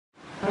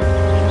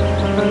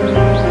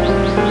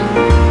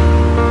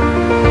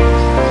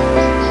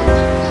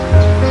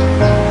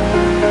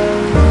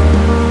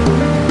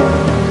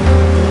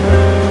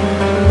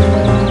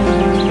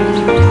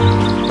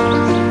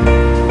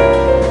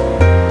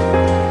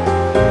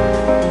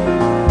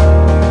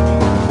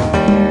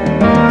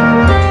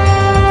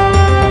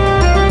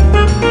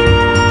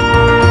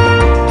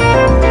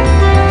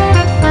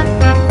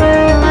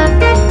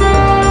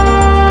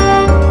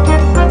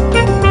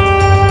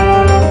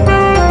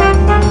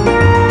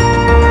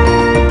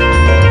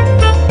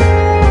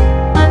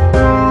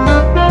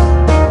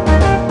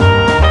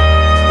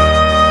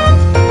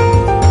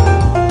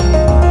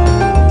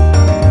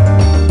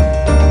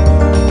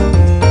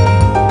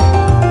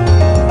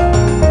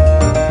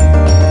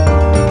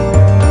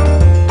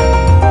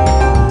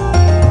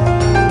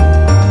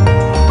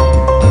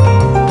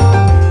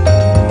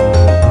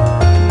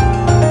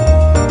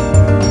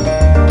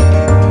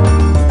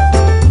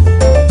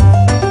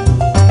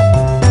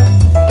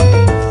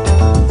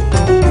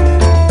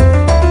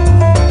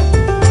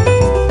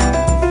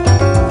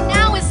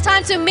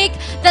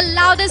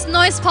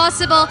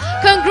possible.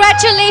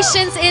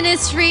 Congratulations,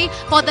 Innisfree,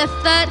 for the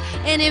 3rd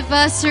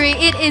anniversary.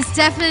 It is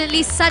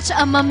definitely such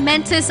a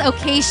momentous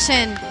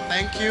occasion.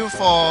 Thank you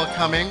for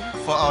coming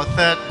for our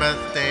 3rd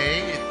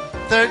birthday.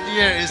 3rd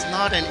year is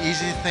not an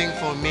easy thing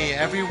for me.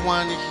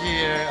 Everyone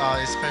here,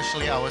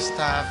 especially our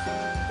staff,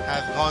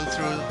 have gone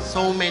through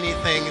so many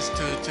things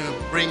to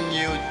bring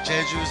you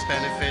Jeju's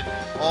benefit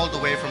all the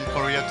way from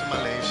Korea to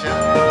Malaysia.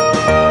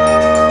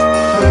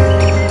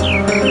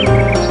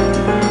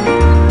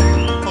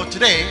 For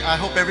today, I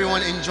hope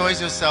everyone enjoys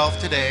yourself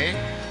today.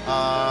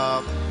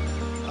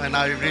 And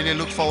I really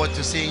look forward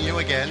to seeing you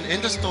again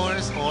in the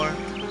stores or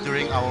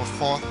during our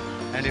 4th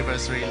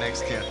anniversary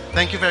next year.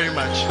 Thank you very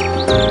much.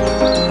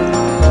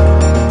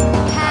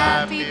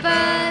 Happy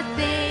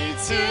birthday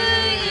to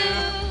you.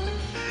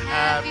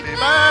 Happy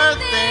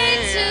birthday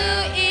to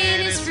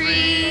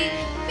Innisfree.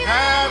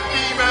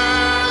 Happy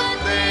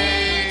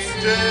birthday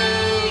to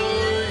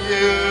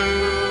you.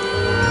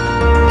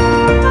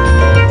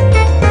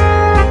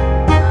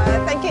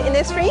 Thank you,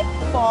 Innisfree,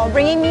 for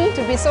bringing me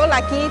to be so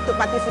lucky to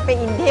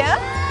participate in here.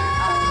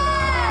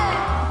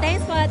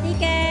 Thanks for the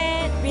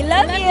ticket. We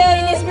love you,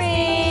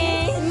 Innisfree.